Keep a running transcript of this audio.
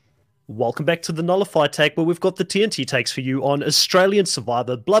Welcome back to the Nullify take, where we've got the TNT takes for you on Australian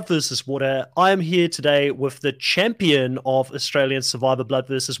Survivor Blood versus Water. I am here today with the champion of Australian Survivor Blood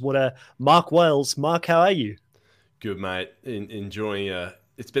versus Water, Mark Wales. Mark, how are you? Good, mate. Enjoying.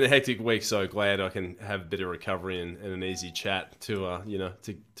 It's been a hectic week, so glad I can have a bit of recovery and an easy chat to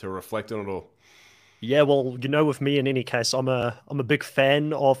reflect on it all. Yeah, well, with me in any case, I'm a big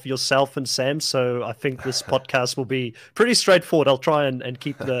fan of yourself and Sam, so I think this podcast will be pretty straightforward. I'll try and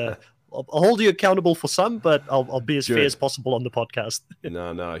keep I'll hold you accountable for some, but I'll be as fair as Good. possible on the podcast.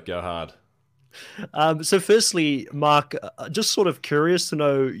 No, go hard. So firstly, Mark, just sort of curious to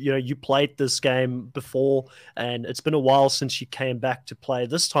know, you played this game before and it's been a while since you came back to play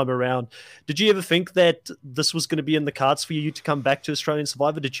this time around. Did you ever think that this was going to be in the cards for you to come back to Australian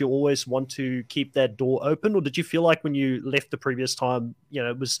Survivor? Did you always want to keep that door open, or did you feel like when you left the previous time,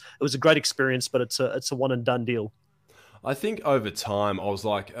 it was a great experience, but it's a one and done deal? I think over time I was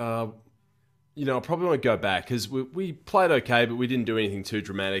like, I probably want to go back because we played okay, but we didn't do anything too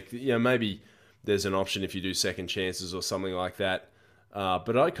dramatic. Maybe there's an option if you do second chances or something like that.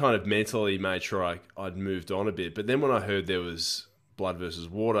 But I kind of mentally made sure I'd moved on a bit. But then when I heard there was Blood versus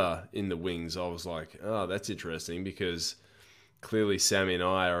Water in the wings, I was like, oh, that's interesting because clearly Sammy and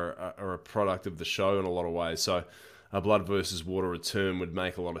I are a product of the show in a lot of ways. So a Blood versus Water return would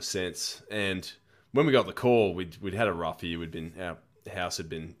make a lot of sense. And when we got the call, we'd had a rough year. Our house had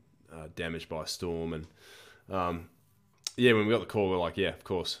been damaged by a storm, and when we got the call, we are like, yeah, of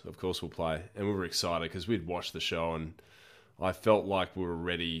course we'll play, and we were excited because we'd watched the show, and I felt like we were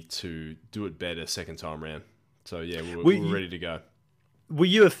ready to do it better second time round. So yeah, we were ready to go. Were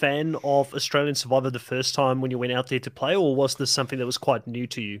you a fan of Australian Survivor the first time when you went out there to play, or was this something that was quite new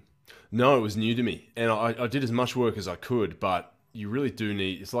to you? No, it was new to me, and I did as much work as I could, but you really do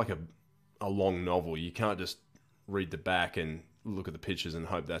need. It's like a long novel. You can't just read the back and look at the pictures and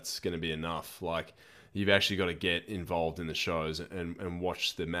hope that's going to be enough. Like, you've actually got to get involved in the shows and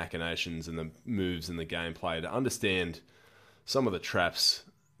watch the machinations and the moves and the gameplay to understand some of the traps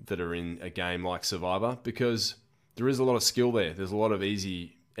that are in a game like Survivor, because there is a lot of skill there. There's a lot of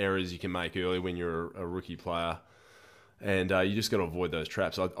easy errors you can make early when you're a rookie player, and you just got to avoid those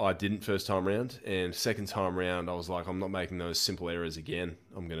traps. I didn't first time round, and second time round I was like, I'm not making those simple errors again.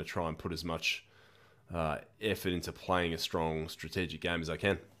 I'm going to try and put as much effort into playing a strong strategic game as I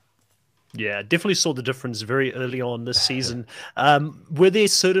can. Yeah, definitely saw the difference very early on this season. Were there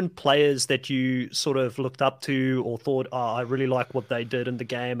certain players that you sort of looked up to or thought, oh, I really like what they did in the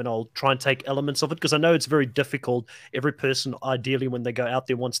game and I'll try and take elements of it? Because I know it's very difficult. Every person, ideally, when they go out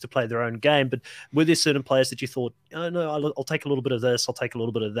there, wants to play their own game. But were there certain players that you thought, oh, no, I'll take a little bit of this, I'll take a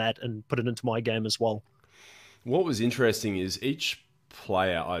little bit of that and put it into my game as well? What was interesting is each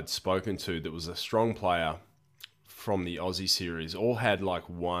player I'd spoken to that was a strong player from the Aussie series all had like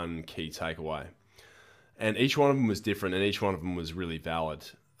one key takeaway. And each one of them was different and each one of them was really valid.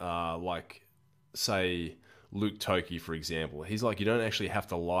 Like, say, Luke Toki, for example. He's like, you don't actually have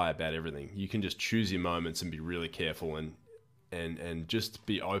to lie about everything. You can just choose your moments and be really careful and just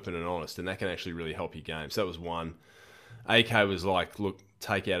be open and honest. And that can actually really help your game. So that was one. AK was like, look,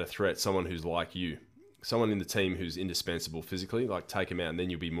 take out a threat, someone who's like you. Someone in the team who's indispensable physically, like take him out and then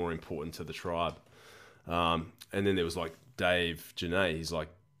you'll be more important to the tribe. And then there was like Dave Janae. He's like,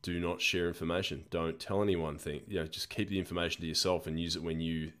 do not share information. Don't tell anyone. Just keep the information to yourself and use it when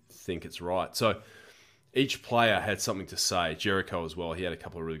you think it's right. So each player had something to say. Jericho as well. He had a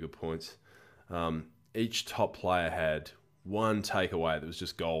couple of really good points. Each top player had one takeaway that was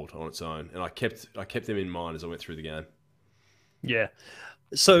just gold on its own, and I kept them in mind as I went through the game. Yeah.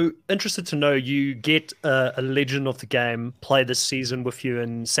 So interested to know, you get a legend of the game play this season with you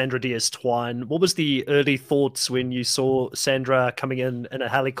and Sandra Diaz Twine. What was the early thoughts when you saw Sandra coming in a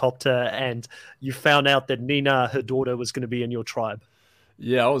helicopter and you found out that Nina, her daughter, was going to be in your tribe?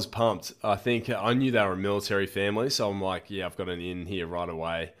 Yeah, I was pumped. I think I knew they were a military family, so I'm like, yeah, I've got an in here right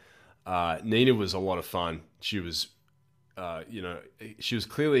away. Nina was a lot of fun. She was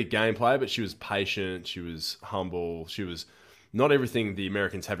clearly a game player, but she was patient. She was humble. She was not everything the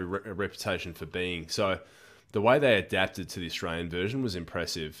Americans have a reputation for being. So the way they adapted to the Australian version was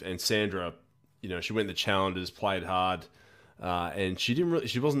impressive. And Sandra, she went the challengers, played hard, and she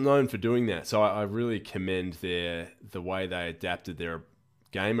wasn't known for doing that. So I really commend the way they adapted their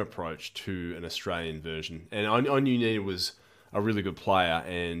game approach to an Australian version. And I knew Nina was a really good player,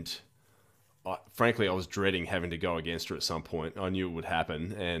 and frankly, I was dreading having to go against her at some point. I knew it would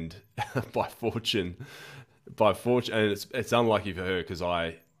happen, and by fortune, and it's unlucky for her because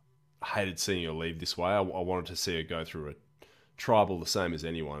I hated seeing her leave this way. I wanted to see her go through a tribal the same as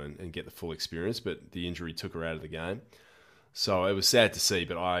anyone and get the full experience, but the injury took her out of the game. So it was sad to see,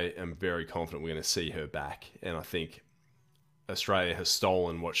 but I am very confident we're going to see her back. And I think Australia has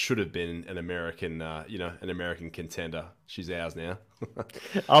stolen what should have been an American, an American contender. She's ours now.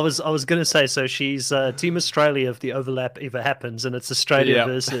 I was going to say, so she's Team Australia if the overlap ever happens, and it's Australia Yep.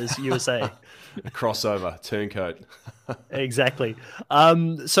 versus USA. A crossover, turncoat. Exactly.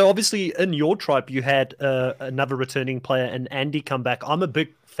 So obviously in your tribe you had another returning player and Andy come back. I'm a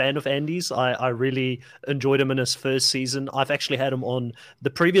big fan of Andy's. I really enjoyed him in his first season. I've actually had him on the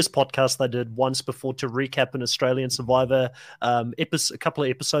previous podcast I did once before to recap an Australian Survivor a couple of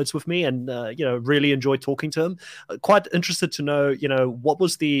episodes with me, and really enjoyed talking to him. Quite interested to know, what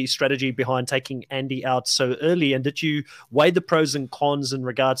was the strategy behind taking Andy out so early, and did you weigh the pros and cons in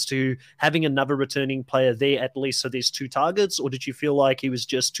regards to having another returning player there at least so there's two targets, or did you feel like he was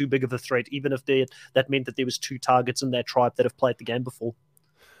just too big of a threat, even if that meant that there was two targets in that tribe that have played the game before?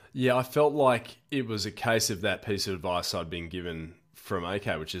 Yeah, I felt like it was a case of that piece of advice I'd been given from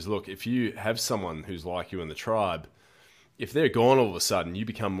AK, which is, look, if you have someone who's like you in the tribe, if they're gone all of a sudden, you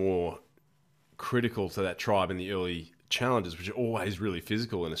become more critical to that tribe in the early challenges, which are always really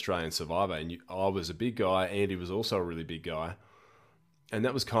physical in Australian Survivor. And I was a big guy. Andy was also a really big guy. And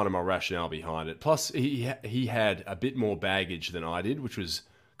that was kind of my rationale behind it. Plus, he had a bit more baggage than I did, which was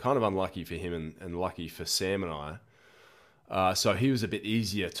kind of unlucky for him and lucky for Sam and I. So he was a bit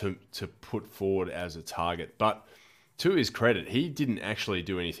easier to put forward as a target. But to his credit, he didn't actually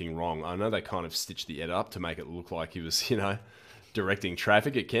do anything wrong. I know they kind of stitched the edit up to make it look like he was, directing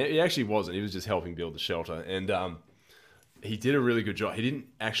traffic at camp. He actually wasn't. He was just helping build the shelter. And he did a really good job. He didn't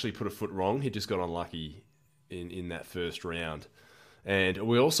actually put a foot wrong. He just got unlucky in that first round. And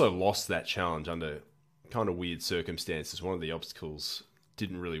we also lost that challenge under kind of weird circumstances. One of the obstacles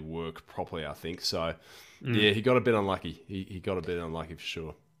didn't really work properly, I think. So, yeah, he got a bit unlucky. He got a bit unlucky for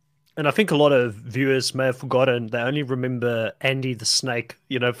sure. And I think a lot of viewers may have forgotten. They only remember Andy the Snake,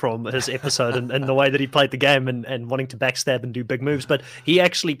 from his episode and the way that he played the game and wanting to backstab and do big moves. But he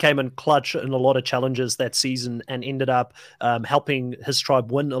actually came in clutch in a lot of challenges that season and ended up helping his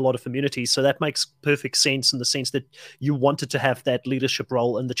tribe win a lot of immunity. So that makes perfect sense in the sense that you wanted to have that leadership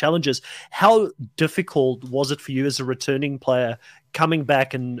role in the challenges. How difficult was it for you as a returning player coming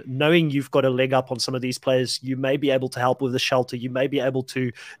back and knowing you've got a leg up on some of these players? You may be able to help with the shelter. You may be able to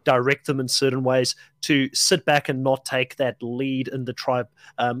direct them in certain ways, to sit back and not take that lead in the tribe.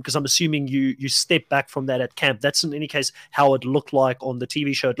 Because I'm assuming you step back from that at camp. That's in any case how it looked like on the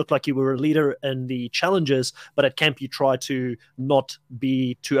TV show. It looked like you were a leader in the challenges, but at camp you try to not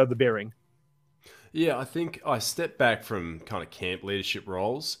be too overbearing. Yeah, I think I stepped back from kind of camp leadership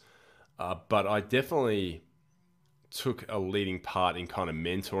roles, but I definitely took a leading part in kind of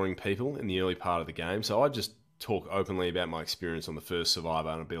mentoring people in the early part of the game. So I just talk openly about my experience on the first Survivor,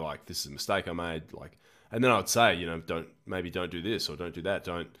 and I'd be like, "This is a mistake I made." And then I would say, don't do this or don't do that.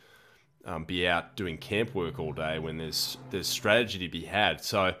 Don't be out doing camp work all day when there's strategy to be had.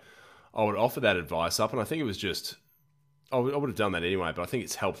 So I would offer that advice up, and I think it was just I would have done that anyway. But I think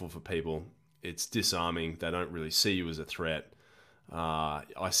it's helpful for people. It's disarming. They don't really see you as a threat.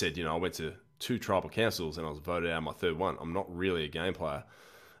 I said, I went to 2 tribal councils and I was voted out of my 3rd one. I'm not really a game player.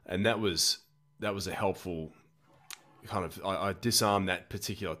 And that was a helpful kind of, I disarmed that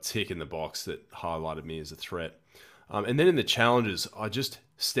particular tick in the box that highlighted me as a threat. And then in the challenges, I just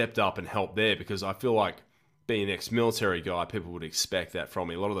stepped up and helped there because I feel like being an ex-military guy, people would expect that from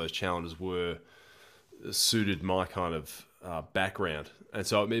me. A lot of those challenges were suited my kind of background. And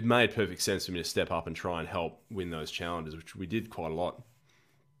so it made perfect sense for me to step up and try and help win those challenges, which we did quite a lot.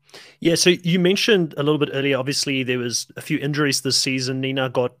 Yeah, so you mentioned a little bit earlier, obviously there was a few injuries this season. Nina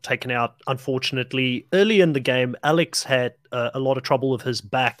got taken out, unfortunately. Early in the game, Alex had a lot of trouble with his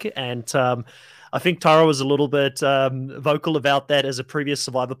back, and I think Tara was a little bit vocal about that as a previous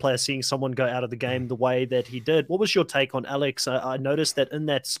Survivor player, seeing someone go out of the game the way that he did. What was your take on Alex? I noticed that in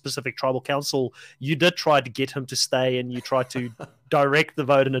that specific tribal council, you did try to get him to stay and you tried to direct the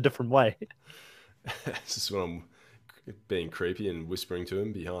vote in a different way. This is when I'm being creepy and whispering to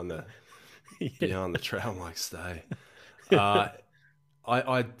him behind the trail. I'm like, stay.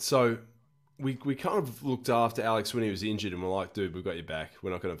 So we kind of looked after Alex when he was injured, and we're like, dude, we've got your back.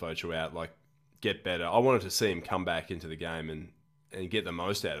 We're not going to vote you out. Like, get better. I wanted to see him come back into the game and get the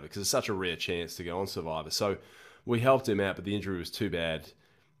most out of it because it's such a rare chance to go on Survivor. So we helped him out, but the injury was too bad.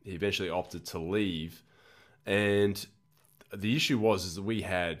 He eventually opted to leave, and the issue is that we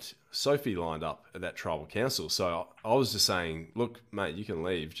had Sophie lined up at that tribal council. So I was just saying, look, mate, you can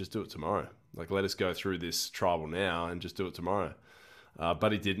leave. Just do it tomorrow. Like, let us go through this tribal now and just do it tomorrow.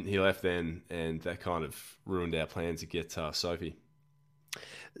 But he didn't. He left then, and that kind of ruined our plan to get Sophie.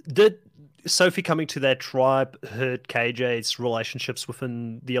 Did Sophie coming to that tribe hurt KJ's relationships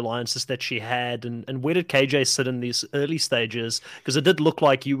within the alliances that she had? And where did KJ sit in these early stages? Because it did look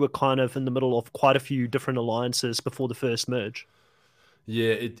like you were kind of in the middle of quite a few different alliances before the first merge.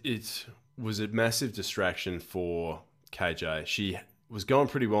 Yeah, it was a massive distraction for KJ. She was going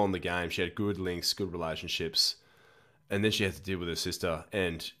pretty well in the game. She had good links, good relationships, and then she had to deal with her sister.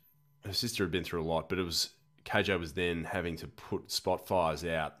 And her sister had been through a lot, but it was KJ was then having to put spot fires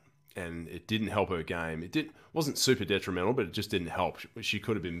out, and it didn't help her game. Wasn't super detrimental, but it just didn't help. She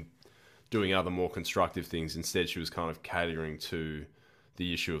could have been doing other more constructive things. Instead, she was kind of catering to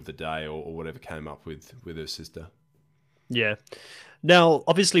the issue of the day or whatever came up with her sister. Yeah. Now,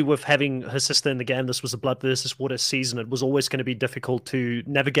 obviously, with having her sister in the game, this was a blood versus water season. It was always going to be difficult to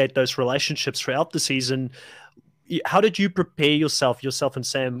navigate those relationships throughout the season. How did you prepare yourself and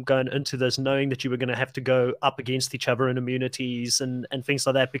Sam, going into this, knowing that you were going to have to go up against each other in immunities and things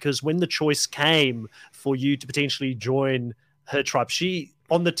like that? Because when the choice came for you to potentially join her tribe, she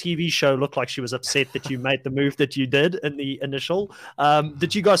on the TV show looked like she was upset that you made the move that you did in the initial.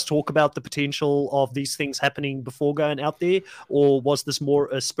 Did you guys talk about the potential of these things happening before going out there, or was this more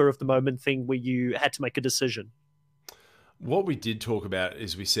a spur of the moment thing where you had to make a decision? What we did talk about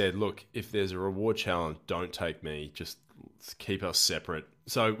is we said, look, if there's a reward challenge, don't take me. Just keep us separate.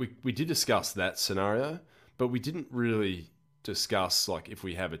 So we did discuss that scenario, but we didn't really discuss like if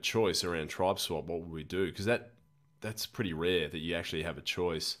we have a choice around tribe swap, what would we do? Because that's pretty rare that you actually have a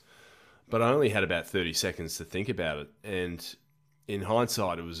choice. But I only had about 30 seconds to think about it. And in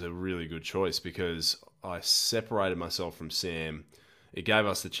hindsight, it was a really good choice because I separated myself from Sam. It gave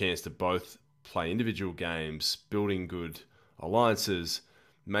us the chance to both play individual games, building good alliances,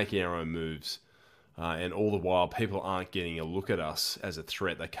 making our own moves, and all the while people aren't getting a look at us as a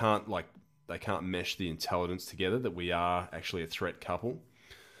threat. They can't mesh the intelligence together that we are actually a threat couple.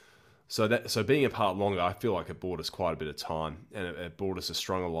 So being apart longer, I feel like it bought us quite a bit of time, and it bought us a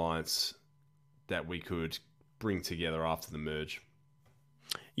strong alliance that we could bring together after the merge.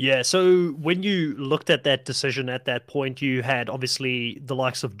 Yeah, so when you looked at that decision at that point, you had obviously the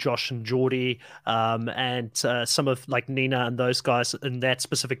likes of Josh and Geordie, and some of like Nina and those guys in that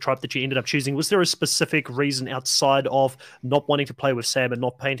specific tribe that you ended up choosing. Was there a specific reason outside of not wanting to play with Sam and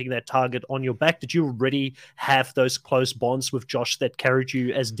not painting that target on your back? Did you already have those close bonds with Josh that carried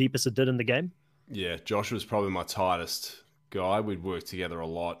you as deep as it did in the game? Yeah, Josh was probably my tightest guy. We'd worked together a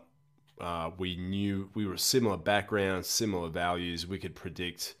lot. We knew we were similar backgrounds, similar values. We could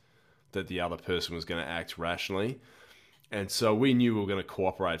predict that the other person was going to act rationally. And so we knew we were going to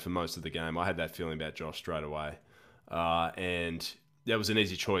cooperate for most of the game. I had that feeling about Josh straight away. And that was an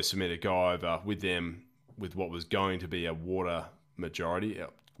easy choice for me to go over with them with what was going to be a water majority, a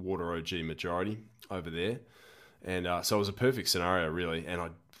water OG majority over there. And so it was a perfect scenario, really. And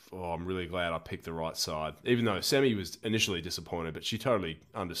I'm really glad I picked the right side. Even though Sammy was initially disappointed, but she totally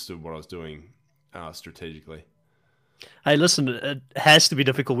understood what I was doing strategically. Hey, listen, it has to be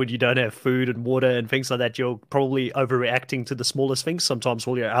difficult when you don't have food and water and things like that. You're probably overreacting to the smallest things sometimes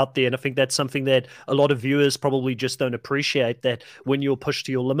while you're out there. And I think that's something that a lot of viewers probably just don't appreciate, that when you're pushed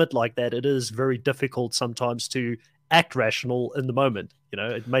to your limit like that, it is very difficult sometimes to act rational in the moment. You know,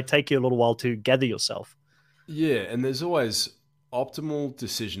 it may take you a little while to gather yourself. Yeah, and there's always optimal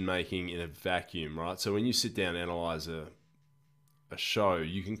decision making in a vacuum, right? So when you sit down and analyze a show,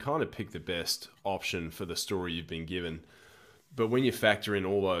 you can kind of pick the best option for the story you've been given. But when you factor in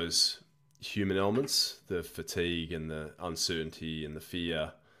all those human elements, the fatigue and the uncertainty and the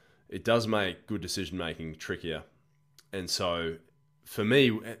fear, it does make good decision making trickier. And so for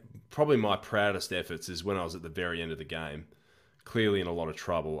me, probably my proudest efforts is when I was at the very end of the game, clearly in a lot of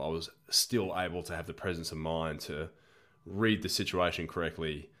trouble. I was still able to have the presence of mind to read the situation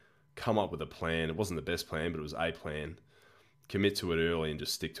correctly, come up with a plan. It wasn't the best plan, but it was a plan. Commit to it early and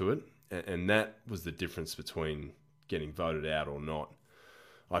just stick to it. And that was the difference between getting voted out or not.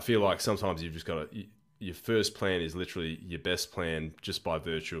 I feel like sometimes you've just got to, your first plan is literally your best plan just by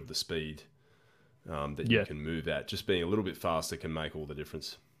virtue of the speed that you can move at. Just being a little bit faster can make all the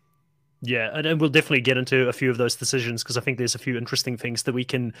difference. Yeah, and we'll definitely get into a few of those decisions because I think there's a few interesting things that we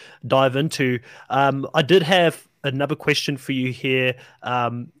can dive into. I did have another question for you here.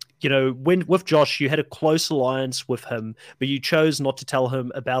 You know, when with Josh, you had a close alliance with him, but you chose not to tell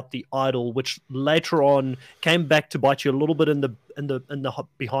him about the idol, which later on came back to bite you a little bit in the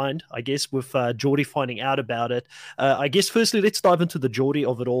behind, I guess, with Geordie finding out about it. I guess firstly, let's dive into the Geordie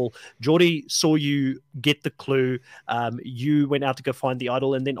of it all. Geordie saw you get the clue. You went out to go find the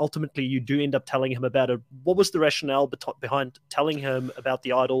idol, and then ultimately you do end up telling him about it. What was the rationale behind telling him about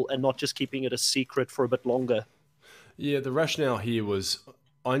the idol and not just keeping it a secret for a bit longer? Yeah, the rationale here was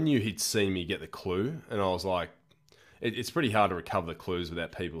I knew he'd seen me get the clue, and I was like, it's pretty hard to recover the clues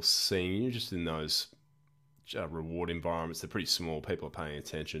without people seeing you, just in those reward environments. They're pretty small, people are paying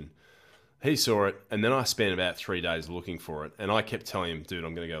attention. He saw it, and then I spent about 3 days looking for it, and I kept telling him, dude,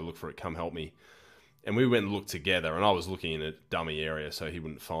 I'm going to go look for it, come help me. And we went and looked together, and I was looking in a dummy area so he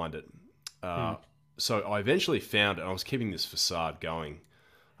wouldn't find it. Hmm. So I eventually found it, and I was keeping this facade going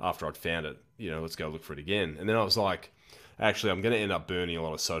after I'd found it. Let's go look for it again. And then I was like, actually, I'm going to end up burning a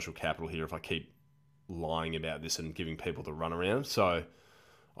lot of social capital here if I keep lying about this and giving people the runaround. So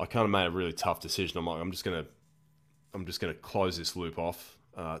I kind of made a really tough decision. I'm like, I'm just gonna close this loop off,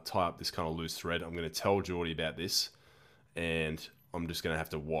 tie up this kind of loose thread. I'm going to tell Geordie about this, and I'm just going to have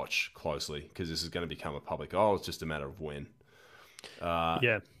to watch closely because this is going to become a public. Oh, it's just a matter of when.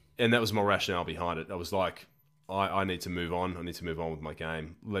 Yeah. And that was my rationale behind it. I was like, I need to move on. I need to move on with my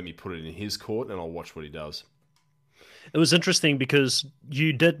game. Let me put it in his court, and I'll watch what he does. It was interesting because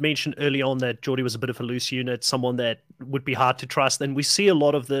you did mention early on that Geordie was a bit of a loose unit, someone that would be hard to trust. And we see a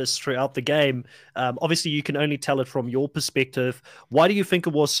lot of this throughout the game. Obviously, you can only tell it from your perspective. Why do you think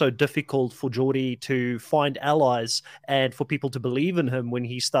it was so difficult for Geordie to find allies and for people to believe in him when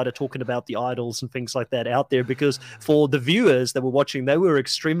he started talking about the idols and things like that out there? Because for the viewers that were watching, they were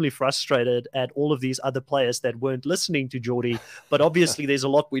extremely frustrated at all of these other players that weren't listening to Geordie. But obviously, there's a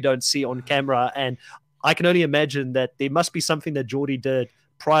lot we don't see on camera. And I can only imagine that there must be something that Geordie did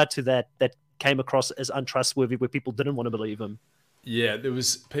prior to that that came across as untrustworthy, where people didn't want to believe him. Yeah, there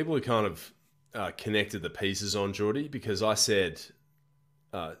was people who kind of connected the pieces on Geordie because I said,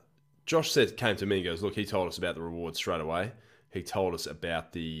 uh, Josh came to me and goes, look, he told us about the rewards straight away. He told us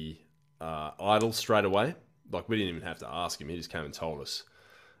about the idol straight away. Like, we didn't even have to ask him. He just came and told us.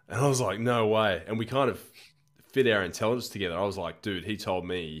 And I was like, no way. And we kind of fit our intelligence together. I was like, dude, he told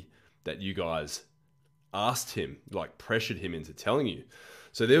me that you guys asked him, like pressured him into telling you.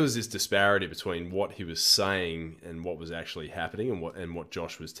 So there was this disparity between what he was saying and what was actually happening, and what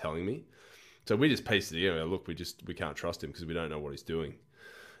Josh was telling me. So we just pieced it together. Look, we can't trust him because we don't know what he's doing.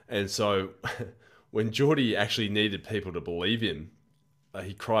 And so when Geordie actually needed people to believe him,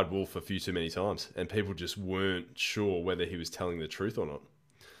 he cried wolf a few too many times, and people just weren't sure whether he was telling the truth or not.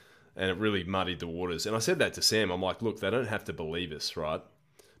 And it really muddied the waters. And I said that to Sam. I'm like, look, they don't have to believe us, right?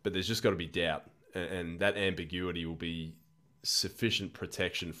 But there's just got to be doubt. And that ambiguity will be sufficient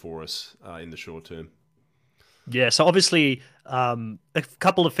protection for us in the short term. Yeah, so obviously a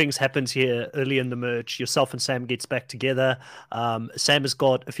couple of things happens here early in the merge. Yourself and Sam gets back together. Sam has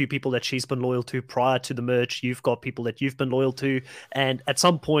got a few people that she's been loyal to prior to the merge. You've got people that you've been loyal to, and at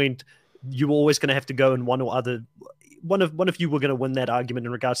some point, you're always going to have to go in one or other. One of you were going to win that argument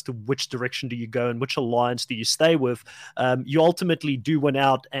in regards to which direction do you go and which alliance do you stay with. You ultimately do win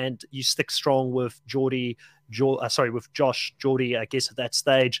out, and you stick strong with with Josh, Geordie, I guess at that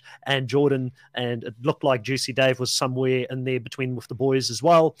stage, and Jordan, and it looked like Juicy Dave was somewhere in there between with the boys as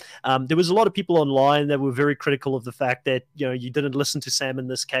well. There was a lot of people online that were very critical of the fact that you didn't listen to Sam in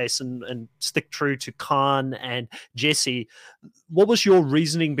this case and stick true to Khan and Jesse. What was your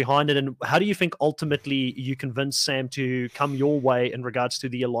reasoning behind it, and how do you think ultimately you convinced Sam to come your way in regards to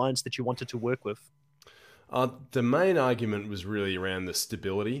the alliance that you wanted to work with? The main argument was really around the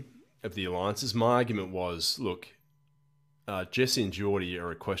stability of the alliances. My argument was, look, Jesse and Geordie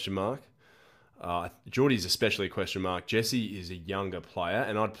are a question mark. Geordie's especially a question mark. Jesse is a younger player,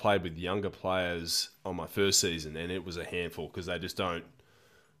 and I'd played with younger players on my first season, and it was a handful because they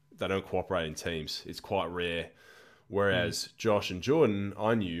don't cooperate in teams. It's quite rare. Whereas Josh and Jordan,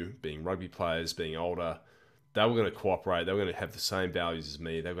 I knew, being rugby players, being older, they were going to cooperate. They were going to have the same values as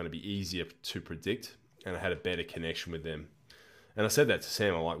me. They were going to be easier to predict, and I had a better connection with them. And I said that to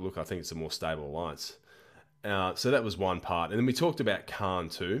Sam. I'm like, look, I think it's a more stable alliance. So that was one part. And then we talked about Khan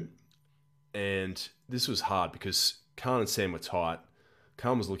too. And this was hard because Khan and Sam were tight.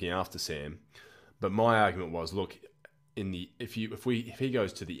 Khan was looking after Sam. But my argument was, look, if he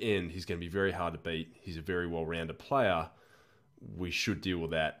goes to the end, he's going to be very hard to beat. He's a very well-rounded player. We should deal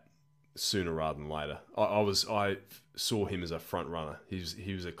with that sooner rather than later. I saw him as a front runner.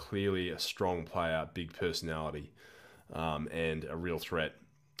 He was clearly a strong player, big personality, and a real threat.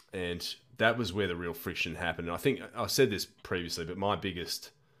 And that was where the real friction happened. And I think I said this previously, but my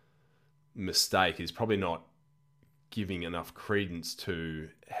biggest mistake is probably not giving enough credence to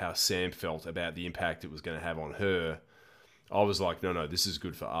how Sam felt about the impact it was going to have on her. I was like, no, this is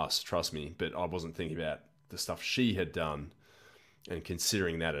good for us, trust me. But I wasn't thinking about the stuff she had done and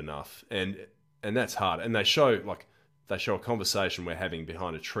considering that enough. And that's hard. And they show a conversation we're having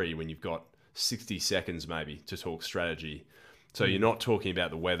behind a tree when you've got 60 seconds maybe to talk strategy. So you're not talking about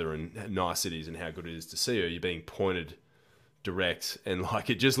the weather and how nice it is and how good it is to see her. You're being pointed direct, and like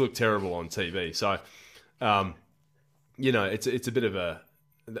it just looked terrible on TV. So, it's a bit of a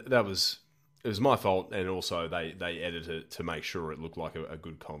it was my fault, and also they edited it to make sure it looked like a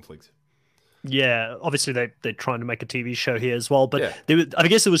good conflict. Yeah, obviously they're trying to make a TV show here as well, but Yeah. I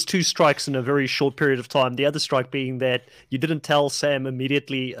guess there was two strikes in a very short period of time. The other strike being that you didn't tell Sam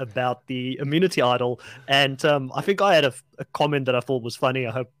immediately about the immunity idol, and I think I had a comment that I thought was funny. I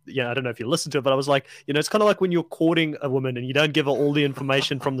hope, I don't know if you listened to it, but I was like, it's kind of like when you're courting a woman and you don't give her all the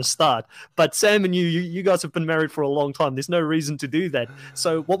information from the start. But Sam and you guys have been married for a long time. There's no reason to do that.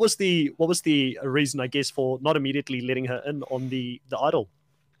 So what was the reason, I guess, for not immediately letting her in on the idol?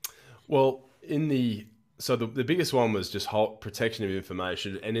 Well, the biggest one was just protection of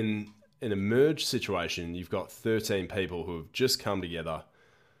information, and in a merge situation, you've got 13 people who have just come together.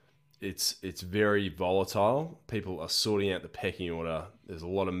 It's very volatile. People are sorting out the pecking order. There's a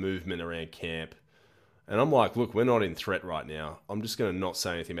lot of movement around camp, and I'm like, look, we're not in threat right now. I'm just going to not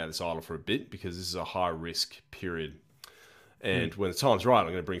say anything about this idol for a bit because this is a high risk period. And when the time's right, I'm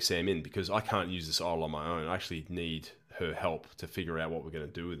going to bring Sam in because I can't use this idol on my own. I actually need her help to figure out what we're going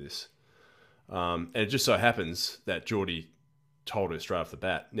to do with this. And it just so happens that Geordie told her straight off the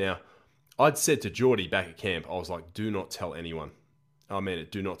bat. Now, I'd said to Geordie back at camp, I was like, do not tell anyone. I mean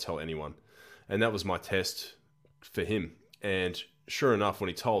it, do not tell anyone. And that was my test for him. And sure enough, when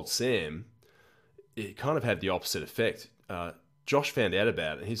he told Sam, it kind of had the opposite effect. Josh found out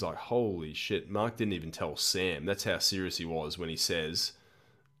about it, and he's like, holy shit, Mark didn't even tell Sam. That's how serious he was when he says,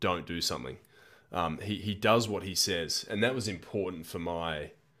 don't do something. He does what he says, and that was important for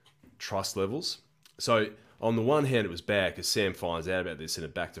my trust levels. So on the one hand, it was bad because Sam finds out about this in a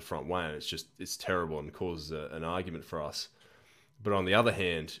back to front way, and it's terrible and causes an argument for us. But on the other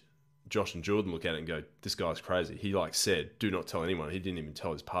hand, Josh and Jordan look at it and go, this guy's crazy. He said, do not tell anyone. He didn't even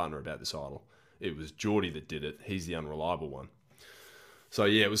tell his partner about this idol. It was Geordie that did it. He's the unreliable one. So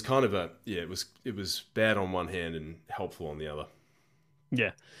yeah, it was kind of it was bad on one hand and helpful on the other.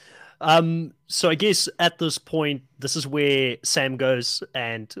 Yeah. So I guess at this point, this is where Sam goes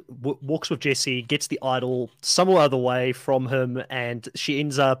and walks with Jesse, gets the idol some other way from him, and she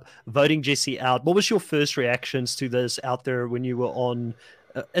ends up voting Jesse out. What was your first reactions to this out there when you were on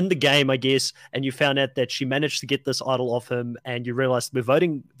in the game, I guess, and you found out that she managed to get this idol off him, and you realized we're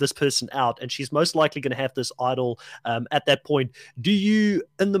voting this person out, and she's most likely going to have this idol at that point? Do you,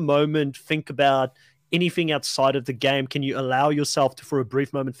 in the moment, think about anything outside of the game? Can you allow yourself to, for a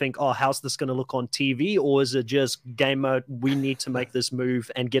brief moment, think, oh, how's this going to look on TV? Or is it just game mode? We need to make this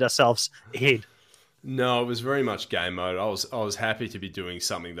move and get ourselves ahead. No, it was very much game mode. I was happy to be doing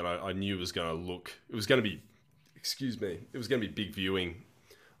something that I knew was going to it was going to be, it was going to be big viewing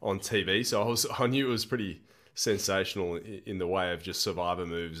on TV. So I knew it was pretty sensational in the way of just Survivor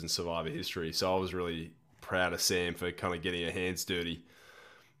moves and Survivor history. So I was really proud of Sam for kind of getting her hands dirty.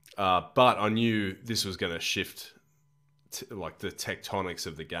 But I knew this was going to shift like the tectonics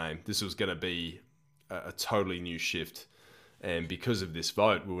of the game. This was going to be a totally new shift. And because of this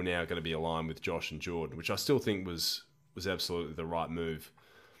vote, we were now going to be aligned with Josh and Jordan, which I still think was absolutely the right move.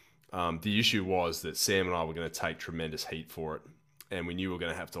 The issue was that Sam and I were going to take tremendous heat for it. And we knew we were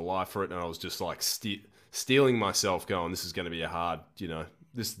going to have to lie for it. And I was just like stealing myself going, this is going to be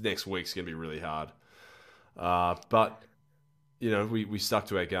this next week's going to be really hard. But we stuck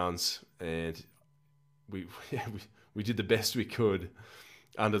to our guns, and we did the best we could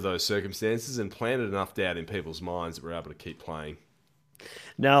under those circumstances and planted enough doubt in people's minds that we're able to keep playing.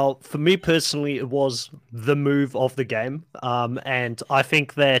 Now, for me personally, it was the move of the game. And I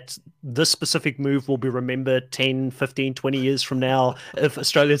think that this specific move will be remembered 10, 15, 20 years from now if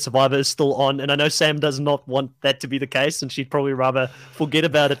Australian Survivor is still on. And I know Sam does not want that to be the case, and she'd probably rather forget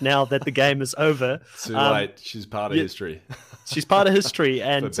about it now that the game is over. Too late. She's part of history. She's part of history.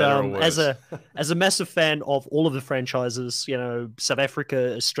 And as a massive fan of all of the franchises, South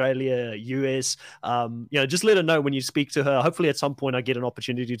Africa, Australia, US, just let her know when you speak to her. Hopefully at some point I get an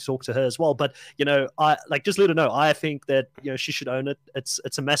opportunity to talk to her as well. But, just let her know. I think that, she should own it.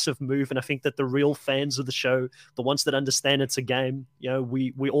 It's a massive move. And I think that the real fans of the show, the ones that understand it's a game,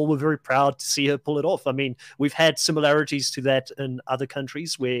 we all were very proud to see her pull it off. I mean, we've had similarities to that in other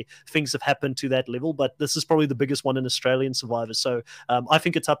countries where things have happened to that level, but this is probably the biggest one in Australian Survivor. So I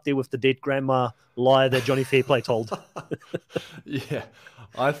think it's up there with the dead grandma lie that Johnny Fairplay told. Yeah,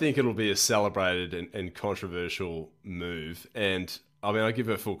 I think it'll be a celebrated and controversial move. And I mean, I give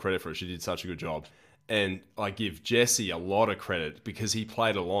her full credit for it. She did such a good job. And I give Jesse a lot of credit because he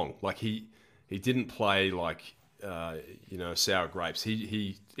played along. Like he didn't play like uh, sour grapes.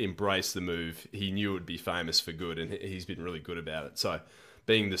 He embraced the move. He knew it would be famous for good, and he's been really good about it. So,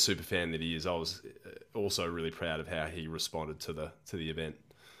 being the super fan that he is, I was also really proud of how he responded to the event.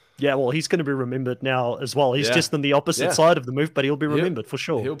 Yeah, well, he's going to be remembered now as well. He's Yeah, just on the opposite yeah. side of the move, but he'll be He'll, remembered for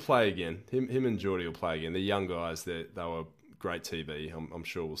sure. he'll play again. Him and Geordie will play again. They're young guys. They were great TV. I'm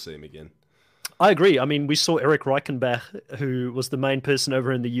sure we'll see him again. I agree. I mean, we saw Eric Reichenbach, who was the main person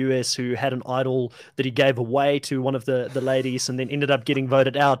over in the US, who had an idol that he gave away to one of the ladies and then ended up getting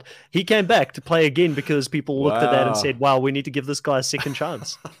voted out. He came back to play again because people looked at that and Wow. said, wow, we need to give this guy a second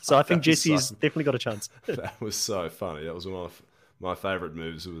chance. So I think Jesse's definitely got a chance. That was so funny. That was one of my favorite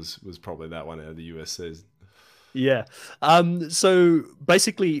moves. Was probably that one out of the US season. Yeah. So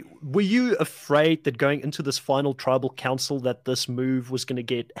basically, were you afraid that going into this final tribal council that this move was going to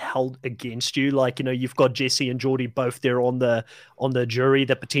get held against you? Like, you've got Jesse and Geordie both there on the jury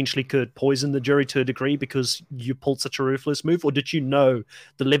that potentially could poison the jury to a degree because you pulled such a ruthless move, or did you know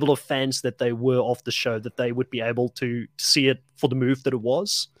the level of fans that they were of the show that they would be able to see it for the move that it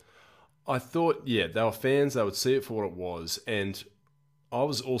was? I thought, yeah, they were fans. They would see it for what it was, and I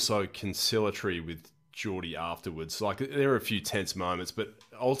was also conciliatory with Geordie afterwards. Like there were a few tense moments, but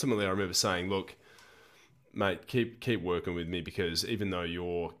ultimately I remember saying, "Look, mate, keep working with me because even though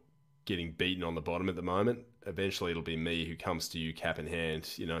you're getting beaten on the bottom at the moment, eventually it'll be me who comes to you cap in hand,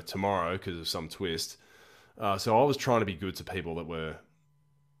 tomorrow because of some twist." So I was trying to be good to people that were,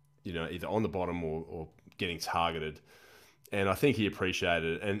 either on the bottom or getting targeted, and I think he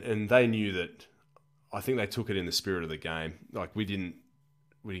appreciated it, and they knew that. I think they took it in the spirit of the game. Like we didn't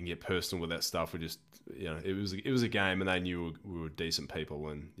get personal with that stuff. We just, it was a game, and they knew we were decent people,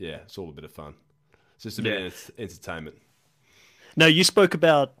 and yeah, it's all a bit of fun. It's just a bit of entertainment. No, you spoke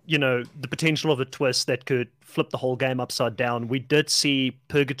about, the potential of a twist that could flip the whole game upside down. We did see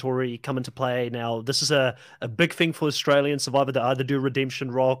Purgatory come into play. Now, this is a big thing for Australian Survivor to either do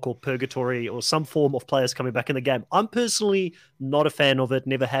Redemption Rock or Purgatory or some form of players coming back in the game. I'm personally not a fan of it,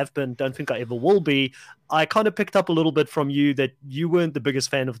 never have been, don't think I ever will be. I kind of picked up a little bit from you that you weren't the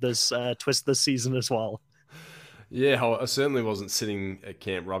biggest fan of this twist this season as well. Yeah, I certainly wasn't sitting at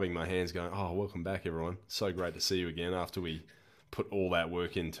camp rubbing my hands going, "Oh, welcome back, everyone. So great to see you again," after we put all that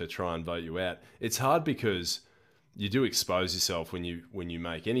work in to try and vote you out. It's hard because you do expose yourself when you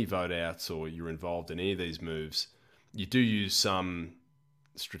make any vote outs or you're involved in any of these moves. You do use some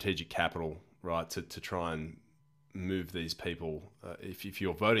strategic capital, right, to try and move these people. If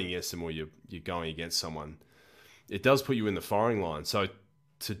you're voting against them or you're going against someone, it does put you in the firing line. So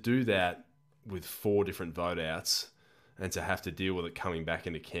to do that with 4 different vote outs and to have to deal with it coming back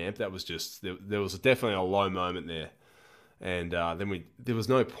into camp, that was just there was definitely a low moment there. And then there was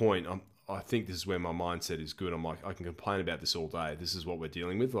no point. I think this is where my mindset is good. I'm like, I can complain about this all day. This is what we're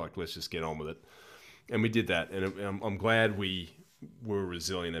dealing with. Like, let's just get on with it. And we did that. And I'm glad we were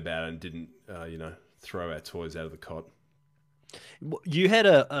resilient about it and didn't, throw our toys out of the cot. You had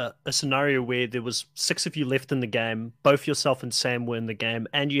a scenario where there was 6 of you left in the game, both yourself and Sam were in the game,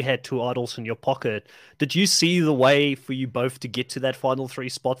 and you had 2 idols in your pocket. Did you see the way for you both to get to that final 3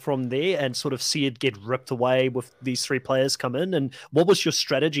 spot from there and sort of see it get ripped away with these 3 players come in? And what was your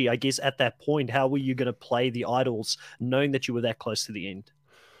strategy, I guess, at that point? How were you going to play the idols knowing that you were that close to the end?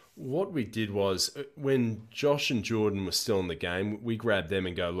 What we did was when Josh and Jordan were still in the game, we grabbed them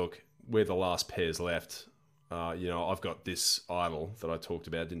and go, "Look, we're the last pairs left. I've got this idol that I talked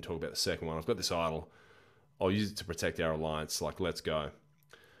about. Didn't talk about the second one. I've got this idol. I'll use it to protect our alliance. Like, let's go."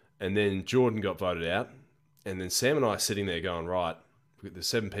 And then Jordan got voted out. And then Sam and I are sitting there going, right, there's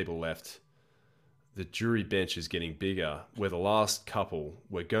 7 people left. The jury bench is getting bigger. We're the last couple.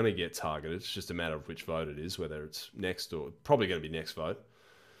 We're going to get targeted. It's just a matter of which vote it is, whether it's next or probably going to be next vote.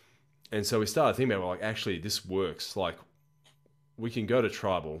 And so we started thinking about, like, actually, this works. Like, we can go to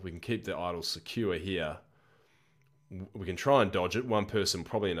tribal. We can keep the idols secure here. We can try and dodge it. One person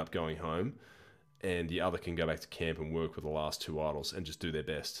probably end up going home, and the other can go back to camp and work with the last 2 idols and just do their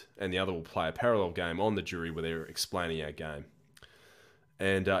best. And the other will play a parallel game on the jury where they're explaining our game.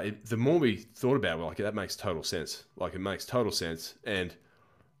 And the more we thought about it, we're like, that makes total sense. Like, it makes total sense. And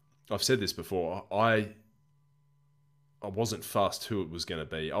I've said this before. I wasn't fussed who it was going to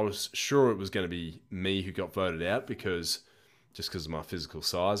be. I was sure it was going to be me who got voted out because of my physical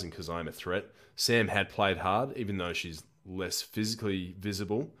size and because I'm a threat. Sam had played hard, even though she's less physically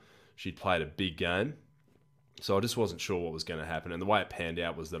visible. She'd played a big game. So I just wasn't sure what was going to happen. And the way it panned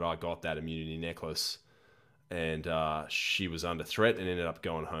out was that I got that immunity necklace and she was under threat and ended up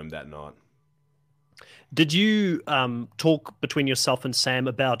going home that night. Did you talk between yourself and Sam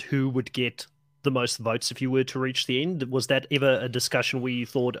about who would get the most votes if you were to reach the end? Was that ever a discussion where you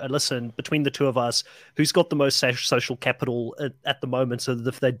thought, listen, between the two of us, who's got the most social capital at the moment, so that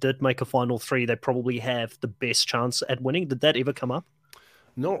if they did make a final three, they probably have the best chance at winning? Did that ever come up?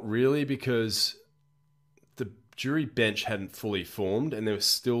 Not really, because the jury bench hadn't fully formed and there were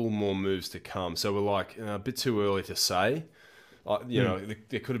still more moves to come. So we're like, a bit too early to say.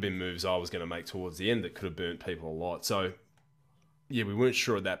 There could have been moves I was going to make towards the end that could have burnt people a lot. So, yeah, we weren't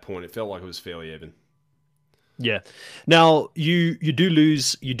sure at that point. It felt like it was fairly even. Yeah. Now you do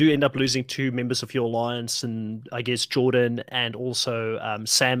lose. You do end up losing two members of your alliance, and I guess Jordan and also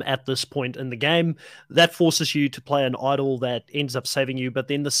Sam at this point in the game. That forces you to play an idol that ends up saving you. But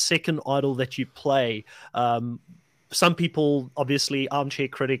then the second idol that you play, some people, obviously armchair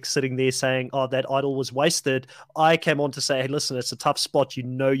critics, sitting there saying, "Oh, that idol was wasted." I came on to say, "Hey, listen, it's a tough spot. You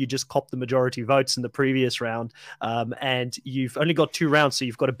know, you just copped the majority votes in the previous round, and you've only got 2 rounds, so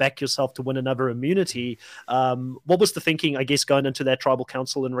you've got to back yourself to win another immunity." What was the thinking, I guess, going into that tribal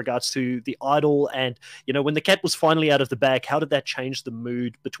council in regards to the idol? And when the cat was finally out of the bag, how did that change the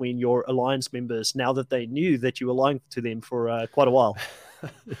mood between your alliance members now that they knew that you were lying to them for quite a while?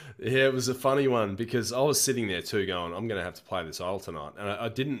 Yeah, it was a funny one because I was sitting there too going, I'm going to have to play this idol tonight. And I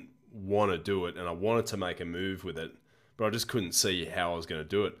didn't want to do it and I wanted to make a move with it, but I just couldn't see how I was going to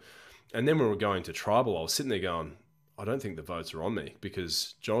do it. And then when we were going to tribal, I was sitting there going, I don't think the votes are on me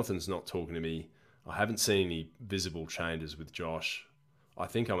because Jonathan's not talking to me. I haven't seen any visible changes with Josh. I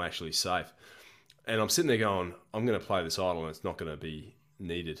think I'm actually safe. And I'm sitting there going, I'm going to play this idol and it's not going to be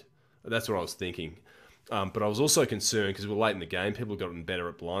needed. That's what I was thinking. But I was also concerned because we're late in the game. People have gotten better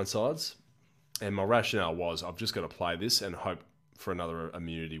at blindsides. And my rationale was I've just got to play this and hope for another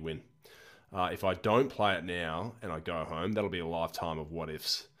immunity win. If I don't play it now and I go home, that'll be a lifetime of what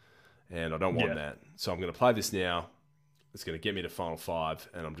ifs. And I don't want that. So I'm going to play this now. It's going to get me to final 5.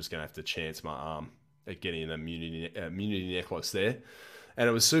 And I'm just going to have to chance my arm at getting an immunity necklace there. And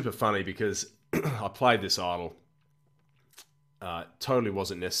it was super funny because I played this idol. Totally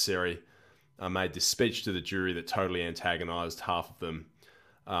wasn't necessary. I made this speech to the jury that totally antagonized half of them,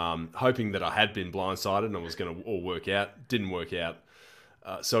 hoping that I had been blindsided and it was going to all work out. Didn't work out.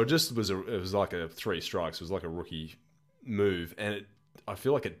 So it just was it was like a 3 strikes. It was like a rookie move. And I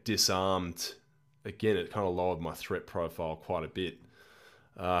feel like it disarmed, again, it kind of lowered my threat profile quite a bit.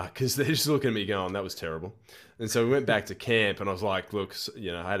 Because they're just looking at me going, that was terrible. And so we went back to camp and I was like, look,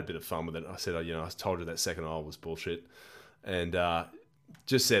 I had a bit of fun with it. I said, I told you that second idol was bullshit. And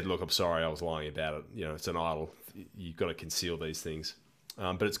just said, look, I'm sorry, I was lying about it. It's an idol. You've got to conceal these things.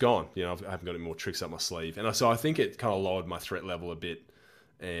 But it's gone. I haven't got any more tricks up my sleeve. And so I think it kind of lowered my threat level a bit.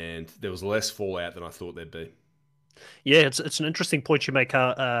 And there was less fallout than I thought there'd be. Yeah, it's an interesting point you make,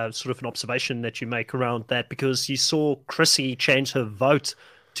 sort of an observation that you make around that, because you saw Chrissy change her vote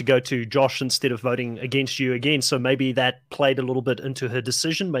to go to Josh instead of voting against you again. So maybe that played a little bit into her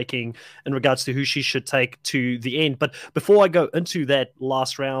decision making in regards to who she should take to the end. But before I go into that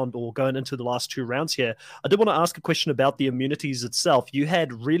last round, or going into the last 2 rounds here, I did want to ask a question about the immunities itself. You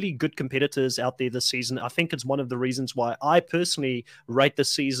had really good competitors out there this season. I think it's one of the reasons why I personally rate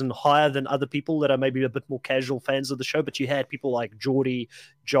this season higher than other people that are maybe a bit more casual fans of the show. But you had people like Geordie,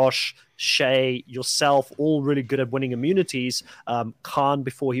 Josh, Shay, yourself, all really good at winning immunities. Khan,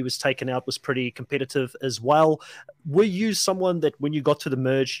 before he was taken out, was pretty competitive as well. Were you someone that when you got to the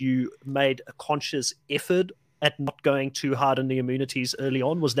merge, you made a conscious effort at not going too hard in the immunities early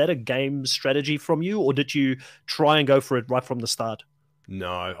on? Was that a game strategy from you, or did you try and go for it right from the start?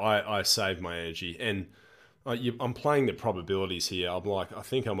 No, I saved my energy. And I'm playing the probabilities here. I'm like, I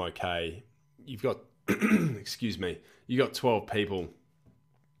think I'm okay. You've got, excuse me, you got 12 people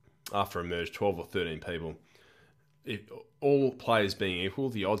after a merge, 12 or 13 people. If all players being equal,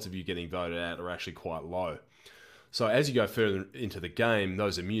 the odds of you getting voted out are actually quite low. So as you go further into the game,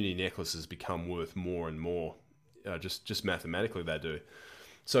 those immunity necklaces become worth more and more. Just mathematically they do.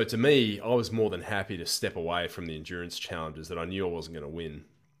 So to me, I was more than happy to step away from the endurance challenges that I knew I wasn't going to win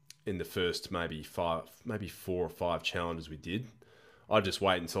in the first maybe 4 or 5 challenges we did. I'd just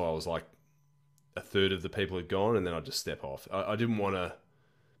wait until I was like a third of the people had gone, and then I'd just step off. I didn't want to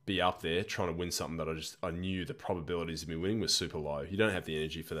be up there trying to win something that I knew the probabilities of me winning was super low. You don't have the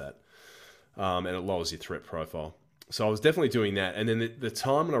energy for that. And it lowers your threat profile. So I was definitely doing that. And then the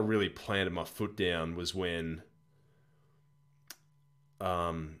time when I really planted my foot down was when,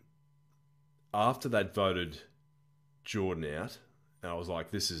 after they'd voted Jordan out, and I was like,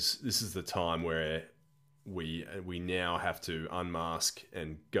 this is the time where we now have to unmask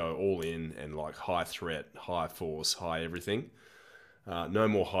and go all in and like high threat, high force, high everything. No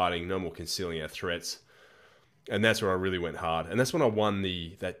more hiding, no more concealing our threats. And that's where I really went hard. And that's when I won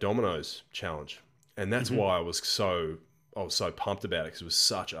that Dominoes challenge. And that's why I was so pumped about it, because it was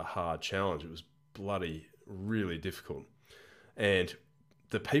such a hard challenge. It was bloody really difficult. And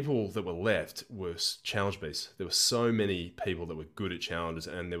the people that were left were challenge beasts. There were so many people that were good at challenges,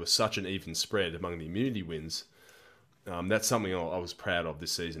 and there was such an even spread among the immunity wins. That's something I was proud of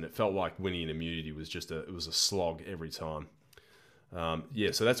this season. It felt like winning an immunity was it was a slog every time.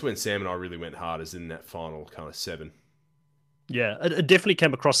 So that's when Sam and I really went hard, is in that final kind of 7. Yeah, it definitely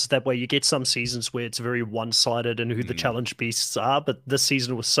came across that way. You get some seasons where it's very one-sided in who the challenge beasts are, but this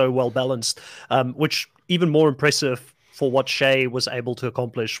season was so well balanced, which even more impressive for what Shay was able to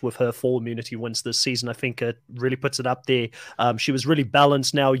accomplish with her 4 immunity wins this season. I think it really puts it up there. She was really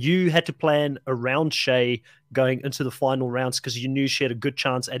balanced. Now, you had to plan around Shay going into the final rounds because you knew she had a good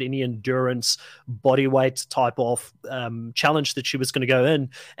chance at any endurance bodyweight type of challenge that she was going to go in,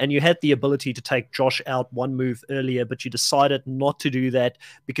 and you had the ability to take Josh out one move earlier, but you decided not to do that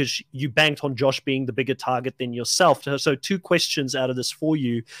because you banked on Josh being the bigger target than yourself. So 2 questions out of this for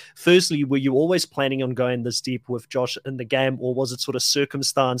you. Firstly, were you always planning on going this deep with Josh in the game, or was it sort of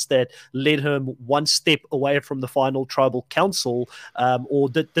circumstance that led him one step away from the final tribal council, or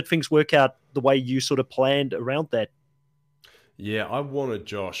did things work out the way you sort of planned around that? Yeah, I wanted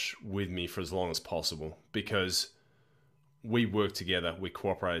Josh with me for as long as possible, because we worked together, we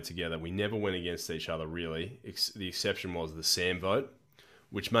cooperated together, we never went against each other really. The exception was the Sam vote,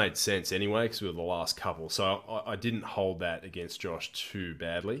 which made sense anyway because we were the last couple. So I didn't hold that against Josh too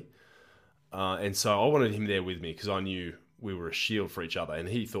badly. And so I wanted him there with me because I knew we were a shield for each other, and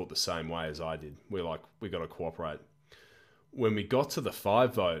he thought the same way as I did. We're like, we got to cooperate. When we got to the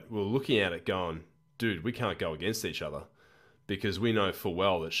 5 vote, we were looking at it going, dude, we can't go against each other, because we know full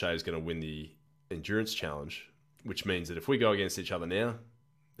well that Shay's going to win the endurance challenge, which means that if we go against each other now,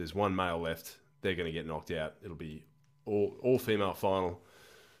 there's one male left, they're going to get knocked out. It'll be all female final,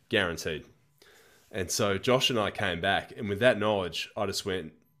 guaranteed. And so Josh and I came back, and with that knowledge, I just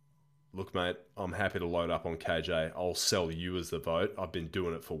went, look, mate, I'm happy to load up on KJ. I'll sell you as the vote. I've been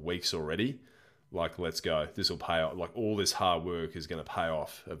doing it for weeks already. Like, let's go. This will pay off. Like, all this hard work is going to pay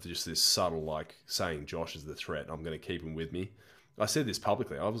off of just this subtle, like, saying Josh is the threat. I'm going to keep him with me. I said this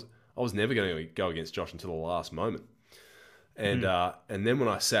publicly. I was never going to go against Josh until the last moment. And and then when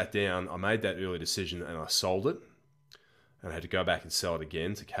I sat down, I made that early decision and I sold it. And I had to go back and sell it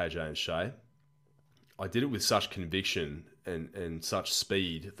again to KJ and Shay. I did it with such conviction and such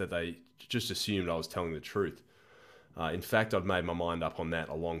speed that they just assumed I was telling the truth. In fact, I'd made my mind up on that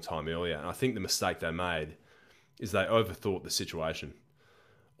a long time earlier. And I think the mistake they made is they overthought the situation.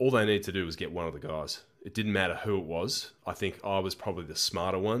 All they needed to do was get one of the guys. It didn't matter who it was. I think I was probably the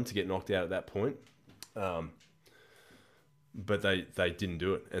smarter one to get knocked out at that point. But they didn't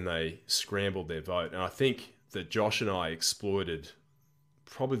do it, and they scrambled their vote. And I think that Josh and I exploited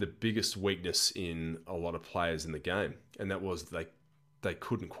probably the biggest weakness in a lot of players in the game, and that was they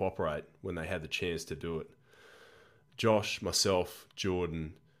couldn't cooperate when they had the chance to do it. Josh, myself,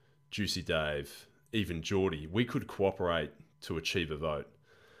 Jordan, Juicy Dave, even Geordie, we could cooperate to achieve a vote.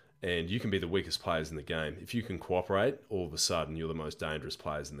 And you can be the weakest players in the game. If you can cooperate, all of a sudden you're the most dangerous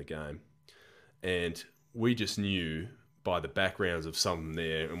players in the game. And we just knew by the backgrounds of some of them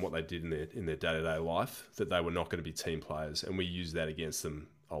there and what they did in their day-to-day life that they were not going to be team players. And we used that against them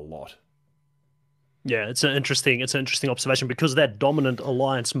a lot. Yeah, it's an interesting observation, because that dominant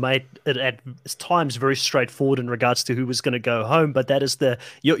alliance made it at times very straightforward in regards to who was going to go home. But that is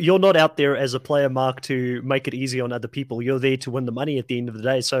you're not out there as a player, Mark, to make it easy on other people. You're there to win the money at the end of the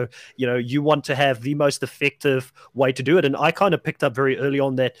day. So, you want to have the most effective way to do it. And I kind of picked up very early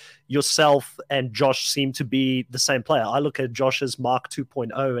on that yourself and Josh seem to be the same player. I look at Josh as Mark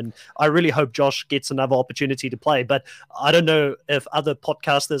 2.0, and I really hope Josh gets another opportunity to play. But I don't know if other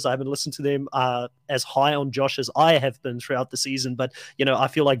podcasters, I haven't listened to them, are as high on Josh as I have been throughout the season. But, I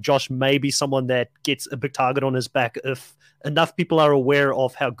feel like Josh may be someone that gets a big target on his back if enough people are aware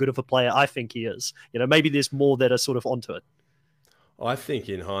of how good of a player I think he is. Maybe there's more that are sort of onto it. I think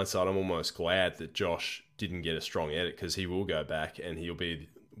in hindsight, I'm almost glad that Josh didn't get a strong edit, because he will go back and he'll be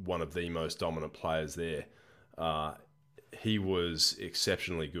one of the most dominant players there. He was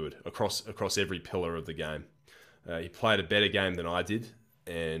exceptionally good across every pillar of the game. He played a better game than I did,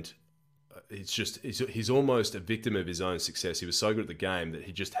 and he's almost a victim of his own success. He was so good at the game that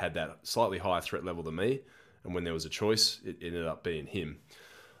he just had that slightly higher threat level than me, and when there was a choice, it ended up being him.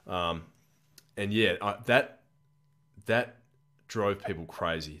 That drove people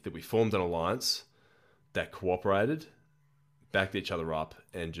crazy, that we formed an alliance that cooperated, backed each other up,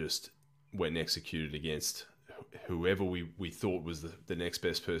 and just went and executed against whoever we thought was the next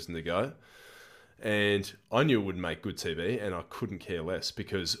best person to go. And I knew it would make good TV, and I couldn't care less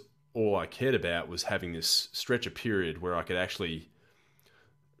because all I cared about was having this stretch of period where I could actually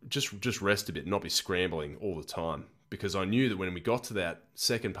just rest a bit, not be scrambling all the time. Because I knew that when we got to that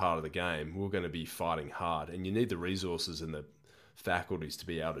second part of the game, we were going to be fighting hard, and you need the resources and the faculties to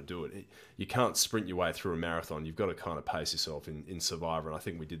be able to do it. You can't sprint your way through a marathon. You've got to kind of pace yourself in Survivor, and I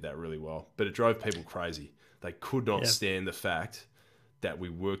think we did that really well. But it drove people crazy. They could not stand the fact that we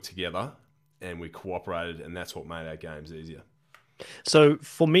worked together and we cooperated, and that's what made our games easier. So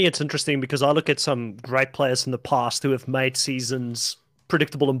for me, it's interesting because I look at some great players in the past who have made seasons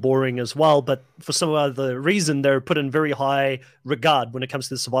predictable and boring as well, but for some other reason, they're put in very high regard when it comes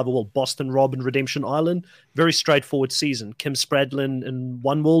to the survival world. Boston Rob and Redemption Island, very straightforward season. Kim Spradlin in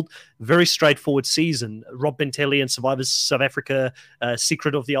One World, very straightforward season. Rob Bentelli in Survivors South Africa,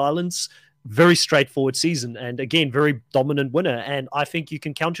 Secret of the Islands, very straightforward season, and again, very dominant winner. And I think you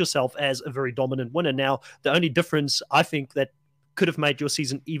can count yourself as a very dominant winner. Now, the only difference I think that could have made your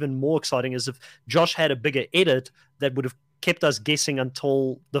season even more exciting is if Josh had a bigger edit that would have kept us guessing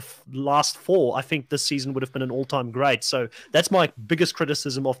until the last four. I think this season would have been an all-time great. So that's my biggest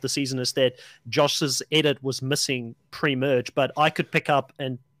criticism of the season, is that Josh's edit was missing pre-merge, but I could pick up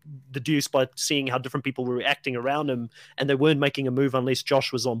and deduce by seeing how different people were reacting around him, and they weren't making a move unless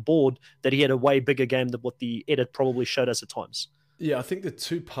Josh was on board, that he had a way bigger game than what the edit probably showed us at times. Yeah, I think the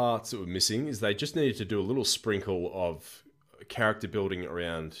two parts that were missing is they just needed to do a little sprinkle of character building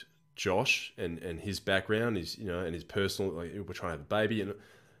around Josh and his background, his and his personal, like, we're trying to have a baby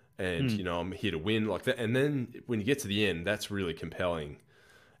and I'm here to win, like that. And then when you get to the end, that's really compelling.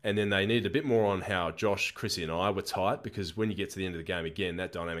 And then they need a bit more on how Josh, Chrissy, and I were tight, because when you get to the end of the game again,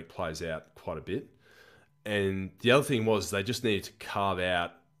 that dynamic plays out quite a bit. And the other thing was they just needed to carve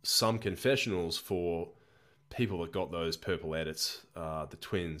out some confessionals for people that got those purple edits, the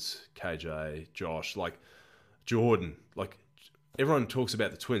twins, KJ, Josh, like Jordan, like everyone talks about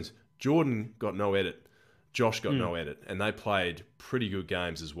the twins. Jordan got no edit. Josh got no edit, and they played pretty good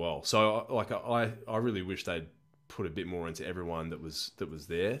games as well. So, like, I really wish they'd put a bit more into everyone that was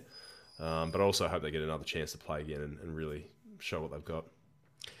there. But I also hope they get another chance to play again and really show what they've got.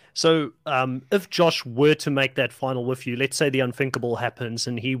 So, if Josh were to make that final with you, let's say the unthinkable happens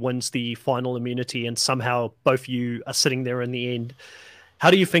and he wins the final immunity, and somehow both you are sitting there in the end,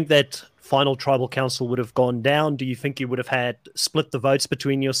 how do you think that final tribal council would have gone down? Do you think you would have had split the votes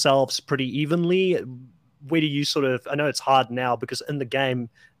between yourselves pretty evenly? Where do you sort of, I know it's hard now because in the game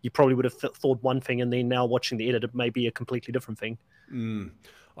you probably would have thought one thing, and then now watching the edit it may be a completely different thing.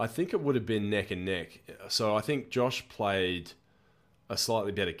 I think it would have been neck and neck. So I think Josh played a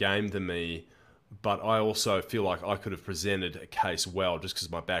slightly better game than me, but I also feel like I could have presented a case well, just because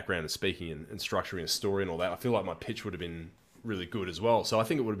of my background in speaking and structuring a story and all that. I feel like my pitch would have been really good as well. So I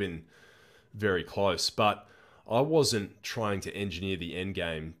think it would have been very close, but I wasn't trying to engineer the end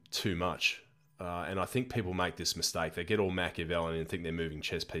game too much. And I think people make this mistake. They get all Machiavellian and think they're moving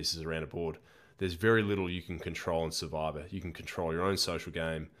chess pieces around a board. There's very little you can control in Survivor. You can control your own social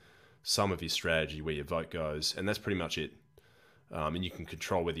game, some of your strategy, where your vote goes, and that's pretty much it. And you can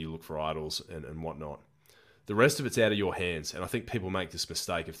control whether you look for idols and whatnot. The rest of it's out of your hands, and I think people make this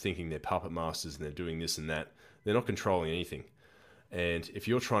mistake of thinking they're puppet masters and they're doing this and that. They're not controlling anything. And if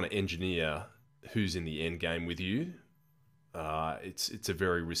you're trying to engineer who's in the end game with you, it's a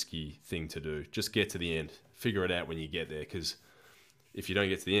very risky thing to do. Just get to the end. Figure it out when you get there, because if you don't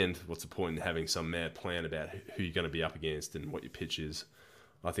get to the end, what's the point in having some mad plan about who you're going to be up against and what your pitch is?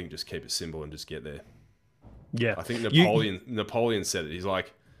 I think just keep it simple and just get there. Yeah. I think Napoleon said it. He's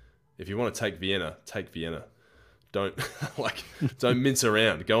like, if you want to take Vienna, take Vienna. Don't don't mince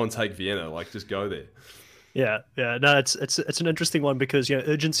around. Go and take Vienna. Like, just go there. Yeah. No, it's an interesting one because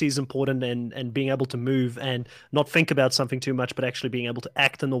urgency is important, and being able to move and not think about something too much, but actually being able to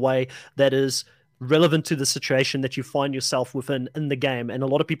act in the way that is relevant to the situation that you find yourself within in the game. And a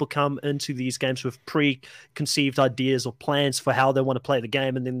lot of people come into these games with preconceived ideas or plans for how they want to play the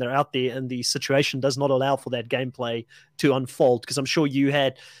game, and then they're out there and the situation does not allow for that gameplay to unfold. Because I'm sure you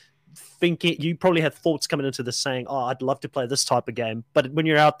probably had thoughts coming into this saying, oh, I'd love to play this type of game. But when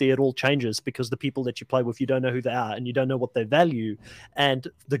you're out there, it all changes because the people that you play with, you don't know who they are and you don't know what they value. And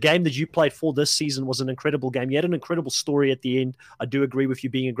the game that you played for this season was an incredible game. You had an incredible story at the end. I do agree with you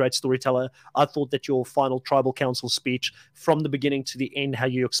being a great storyteller. I thought that your final tribal council speech from the beginning to the end, how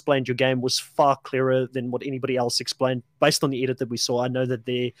you explained your game, was far clearer than what anybody else explained based on the edit that we saw. I know that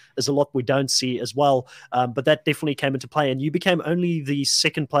there is a lot we don't see as well, but that definitely came into play. And you became only the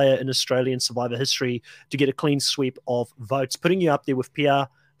second player in Australian Survivor history to get a clean sweep of votes, putting you up there with Pierre,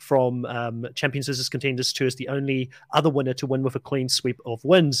 from Champions vs. Contenders 2 as the only other winner to win with a clean sweep of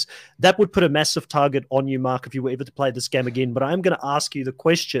wins. That would put a massive target on you, Mark, if you were ever to play this game again. But I'm going to ask you the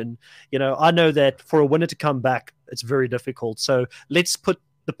question. I know that for a winner to come back, it's very difficult. So let's paint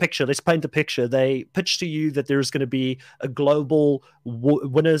the picture. They pitch to you that there's going to be a global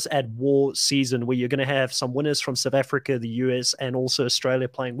winners at war season where you're going to have some winners from South Africa, the US, and also Australia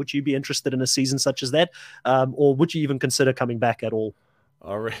playing. Would you be interested in a season such as that? Or would you even consider coming back at all?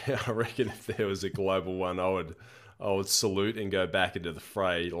 I reckon if there was a global one, I would salute and go back into the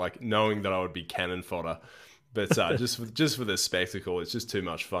fray, like knowing that I would be cannon fodder. But just for the spectacle, it's just too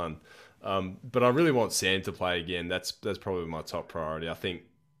much fun. But I really want Sam to play again. That's probably my top priority. I think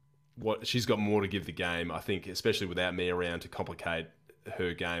she's got more to give the game. I think, especially without me around to complicate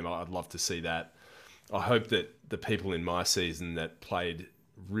her game, I'd love to see that. I hope that the people in my season that played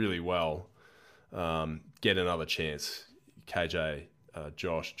really well get another chance. KJ,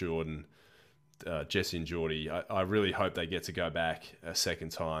 Josh, Jordan, Jesse and Geordie. I really hope they get to go back a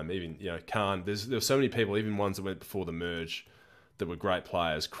second time. Even Khan. There's so many people, even ones that went before the merge, that were great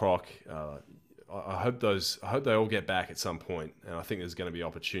players. Croc. I hope they all get back at some point, and I think there's going to be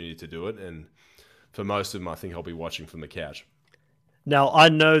opportunity to do it. And for most of them, I think I'll be watching from the couch. Now, I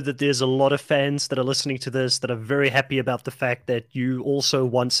know that there's a lot of fans that are listening to this that are very happy about the fact that you also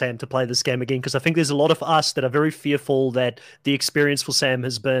want Sam to play this game again, because I think there's a lot of us that are very fearful that the experience for Sam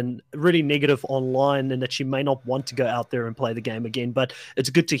has been really negative online and that she may not want to go out there and play the game again. But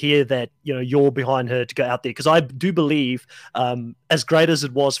it's good to hear that you're behind her to go out there, because I do believe, as great as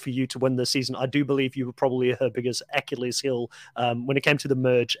it was for you to win this season, I do believe you were probably her biggest Achilles heel when it came to the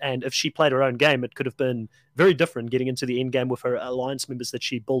merge. And if she played her own game, it could have been very different getting into the end game with her alliance members that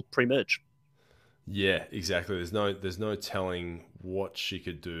she built pre-merge. Yeah, exactly. There's no telling what she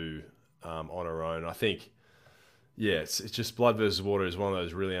could do on her own. I think, yeah, it's just blood versus water is one of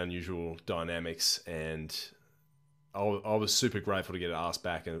those really unusual dynamics, and I was super grateful to get asked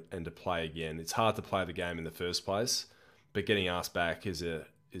back and to play again. It's hard to play the game in the first place, but getting asked back is a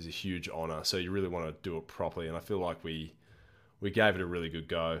huge honor. So you really want to do it properly, and I feel like we gave it a really good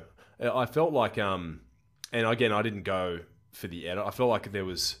go. I felt like and again, I didn't go for the edit. I felt like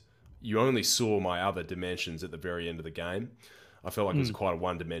you only saw my other dimensions at the very end of the game. I felt like it was quite a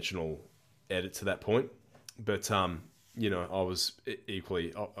one-dimensional edit to that point. But, I was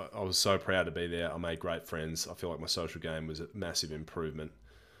equally, I was so proud to be there. I made great friends. I feel like my social game was a massive improvement.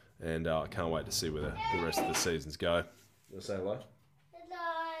 And I can't wait to see where the rest of the seasons go. You want to say hello?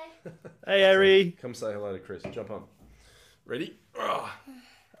 Hello. Hey, Ari. Come say hello to Chris. Jump on. Ready?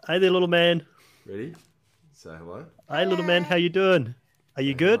 Hey there, little man. Ready? Say hello. Hey, little man, how you doing? Are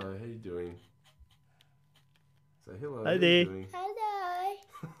you good? Hello, how you doing? Say hello. Hi there.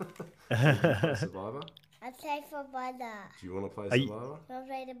 Hello. Survivor? I play for Survivor. Do you want to play Are Survivor? Want to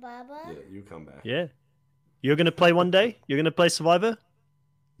play the Survivor? Yeah, you come back. Yeah. You're going to play one day? You're going to play Survivor?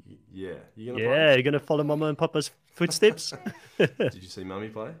 Yeah. You gonna Yeah, play? you're going to follow Mama and Papa's footsteps? Did you see Mummy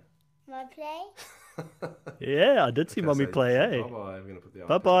play? Want to play? Yeah, I did see Mummy play, eh? Bye-bye. I'm going to put the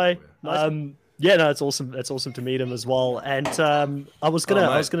Bye-bye. Nice. Yeah, no, it's awesome. It's awesome to meet him as well. And I was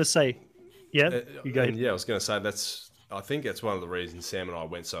gonna say, yeah, you go ahead. Yeah, I was going to say I think that's one of the reasons Sam and I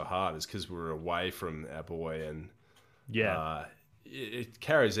went so hard is because we were away from our boy, and Yeah, it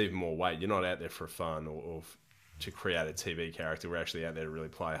carries even more weight. You're not out there for fun or to create a TV character. We're actually out there to really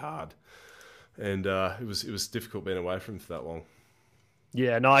play hard, and it was difficult being away from him for that long.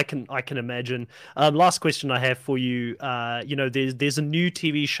 yeah, no, I can imagine. Last question I have for you. There's a new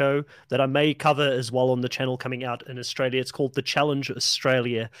TV show that I may cover as well on the channel coming out in Australia. It's called The Challenge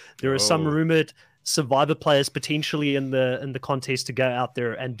Australia. There are some rumored Survivor players potentially in the contest to go out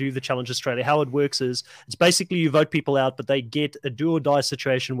there and do the Challenge Australia. How it works is it's basically you vote people out, but they get a do or die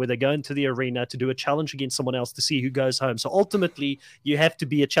situation where they go into the arena to do a challenge against someone else to see who goes home. So ultimately, you have to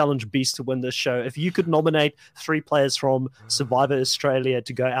be a challenge beast to win this show. If you could nominate 3 players from Survivor Australia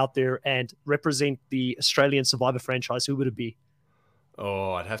to go out there and represent the Australian Survivor franchise, who would it be?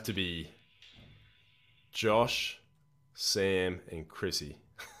 Oh, I'd have to be Josh, Sam, and Chrissy.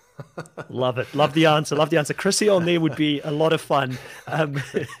 Love it. Love the answer. Love the answer. Chrissy on there would be a lot of fun.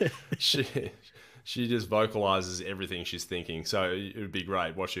 She just vocalizes everything she's thinking, so it would be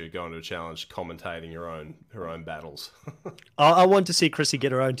great watching her go into a challenge, commentating her own battles. I want to see Chrissy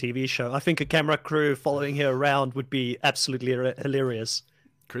get her own TV show. I think a camera crew following her around would be absolutely hilarious.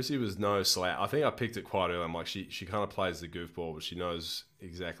 Chrissy was no slouch. I think I picked it quite early. I'm like, she kind of plays the goofball, but she knows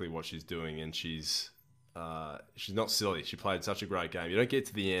exactly what she's doing, and she's not silly. She played such a great game. You don't get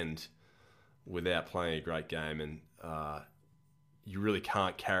to the end without playing a great game, and you really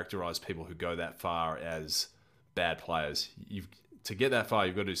can't characterize people who go that far as bad players. to get that far,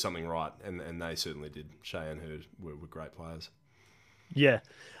 you've got to do something right, and they certainly did. Shay and Hurd were great players. Yeah.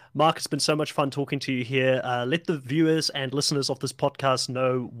 Mark, it's been so much fun talking to you here. Let the viewers and listeners of this podcast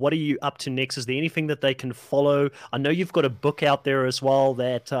know, what are you up to next? Is there anything that they can follow? I know you've got a book out there as well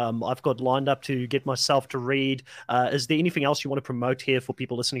that I've got lined up to get myself to read. Is there anything else you want to promote here for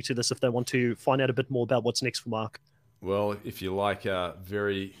people listening to this if they want to find out a bit more about what's next for Mark? Well, if you like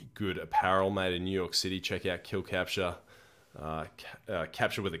very good apparel made in New York City, check out Kill Capture.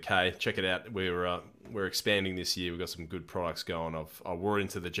 Capture with a K. Check it out. We're expanding this year. We've got some good products going. I wore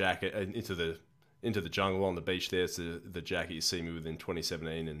into the jacket into the jungle on the beach there. It's the jacket you see me with in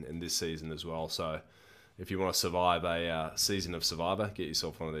 2017 and this season as well. So if you want to survive a season of Survivor, get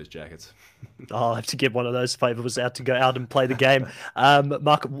yourself one of those jackets. I'll have to get one of those if I ever was out to go out and play the game.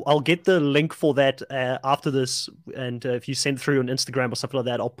 Mark, I'll get the link for that after this, and if you send through on Instagram or something like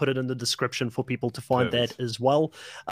that, I'll put it in the description for people to find Perfect. that as well.